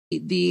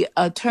The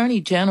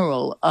Attorney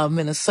General of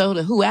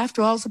Minnesota, who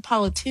after all is a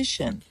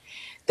politician,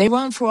 they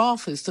run for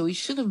office, so he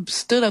should have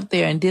stood up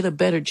there and did a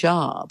better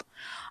job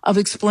of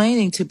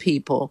explaining to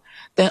people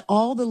that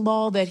all the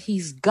law that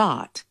he's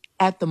got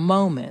at the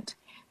moment,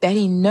 that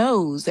he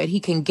knows that he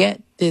can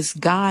get this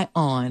guy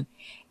on,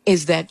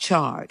 is that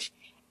charge.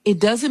 It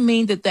doesn't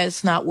mean that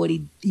that's not what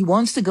he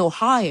wants to go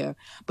higher,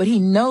 but he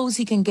knows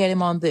he can get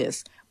him on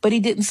this. But he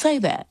didn't say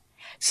that.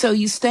 So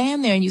you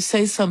stand there and you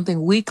say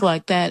something weak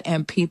like that,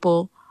 and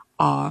people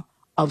are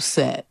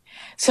upset.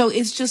 So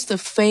it's just a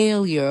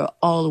failure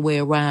all the way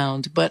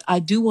around. But I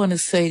do want to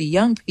say to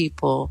young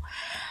people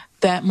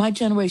that my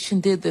generation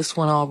did this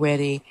one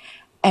already,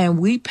 and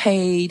we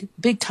paid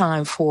big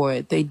time for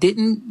it. They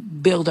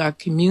didn't build our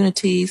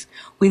communities.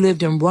 We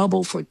lived in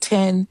rubble for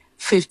 10,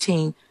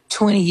 15,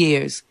 20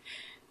 years.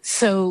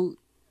 So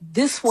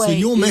this way. So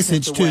your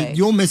message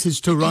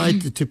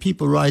to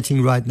people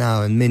writing right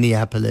now in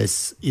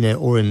Minneapolis,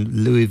 or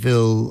in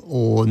Louisville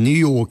or New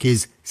York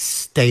is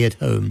stay at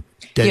home.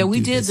 We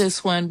did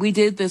this one. We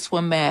did this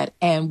one, Matt,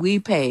 and we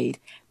paid.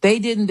 They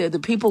didn't. The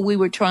people we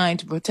were trying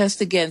to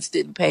protest against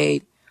didn't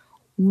pay.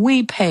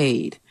 We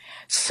paid.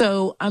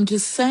 So I'm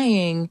just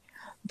saying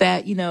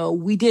that,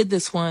 we did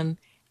this one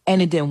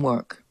and it didn't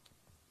work.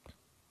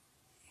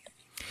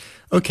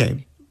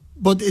 Okay.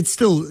 But it's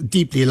still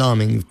deeply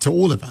alarming to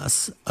all of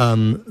us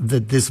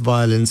that this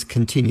violence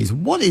continues.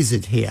 What is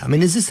it here? I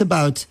mean, is this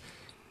about,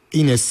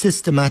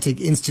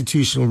 systematic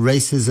institutional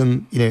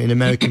racism, in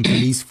American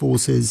police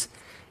forces?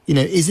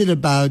 Is it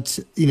about,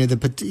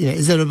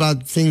 is it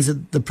about things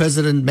that the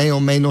president may or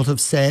may not have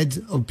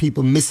said, of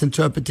people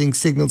misinterpreting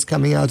signals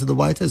coming out of the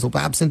White House, or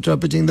perhaps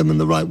interpreting them in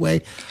the right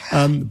way,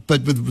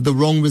 but with the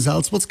wrong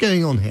results? What's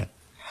going on here?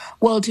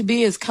 Well, to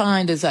be as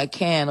kind as I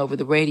can over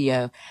the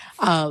radio,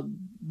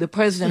 the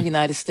president of the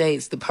United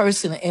States, the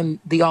person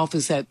in the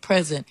office at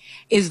present,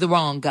 is the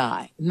wrong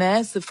guy. And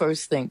that's the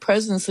first thing.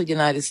 Presidents of the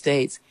United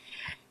States,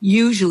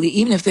 usually,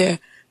 even if they're,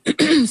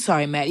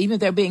 sorry, Matt, even if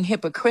they're being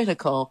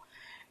hypocritical,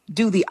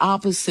 do the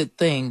opposite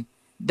thing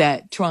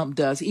that Trump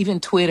does. Even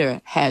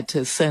Twitter had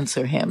to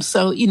censor him.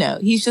 So,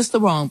 he's just the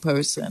wrong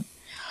person.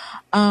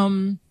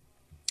 The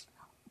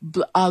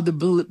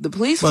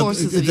police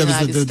forces of the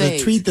United States. The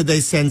tweet that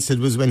they censored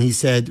was when he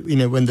said,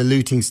 when the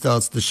looting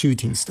starts, the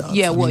shooting starts.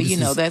 Yeah,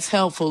 that's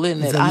helpful,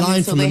 isn't it? It's a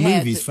line from the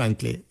movies,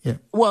 frankly. Yeah.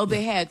 Well,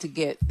 they had to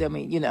get,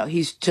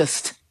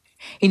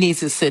 he needs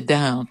to sit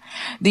down.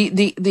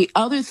 The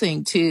other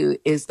thing, too,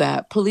 is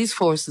that police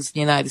forces in the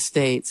United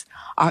States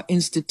are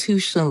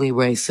institutionally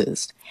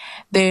racist.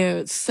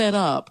 They're set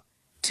up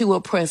to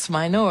oppress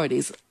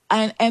minorities,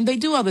 and they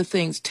do other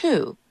things,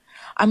 too.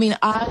 I mean,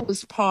 I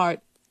was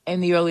part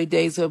in the early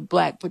days of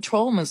Black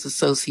Patrolmen's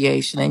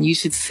Association, and you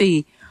should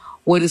see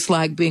what it's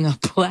like being a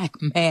black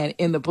man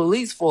in the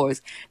police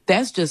force.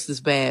 That's just as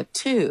bad,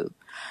 too.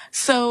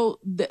 So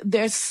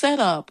they're set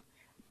up.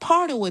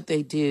 Part of what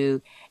they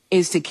do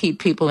is to keep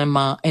people in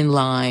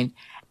line,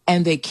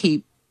 and they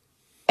keep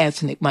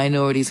ethnic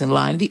minorities in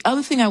line. The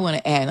other thing I want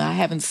to add, and I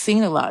haven't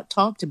seen a lot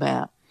talked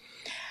about,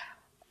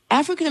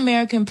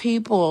 African-American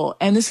people,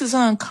 and this is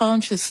an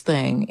unconscious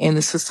thing in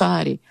the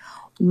society,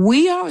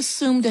 we are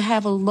assumed to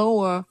have a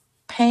lower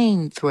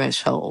pain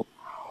threshold.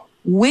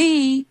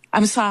 A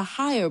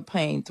higher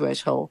pain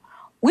threshold.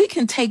 We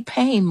can take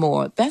pain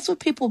more. That's what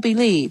people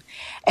believe.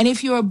 And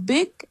if you're a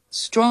big,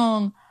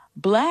 strong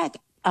black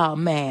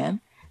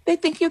man, they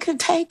think you can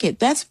take it.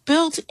 That's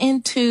built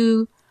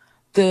into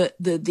the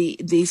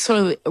sort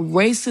of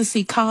racist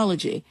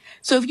ecology.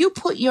 So if you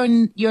put your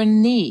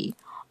knee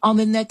on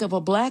the neck of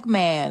a black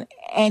man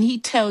and he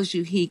tells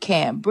you he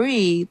can't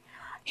breathe,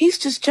 he's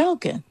just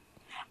joking.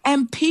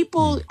 And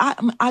people,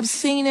 I've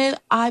seen it.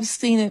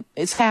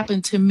 It's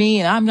happened to me,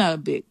 and I'm not a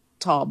big,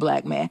 tall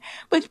black man.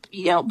 But,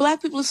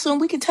 black people assume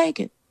we can take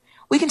it.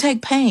 We can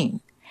take pain.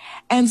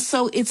 And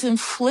so it's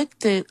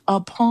inflicted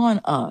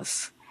upon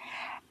us.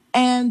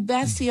 And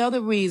that's the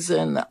other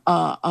reason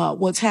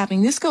what's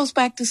happening. This goes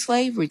back to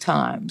slavery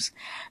times.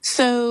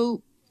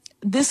 So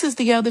this is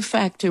the other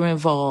factor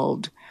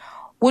involved.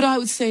 What I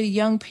would say to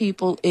young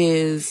people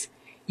is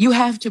you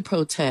have to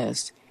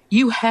protest.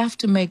 You have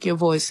to make your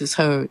voices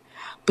heard.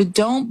 But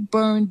don't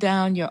burn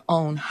down your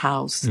own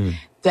house.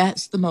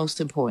 That's the most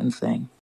important thing.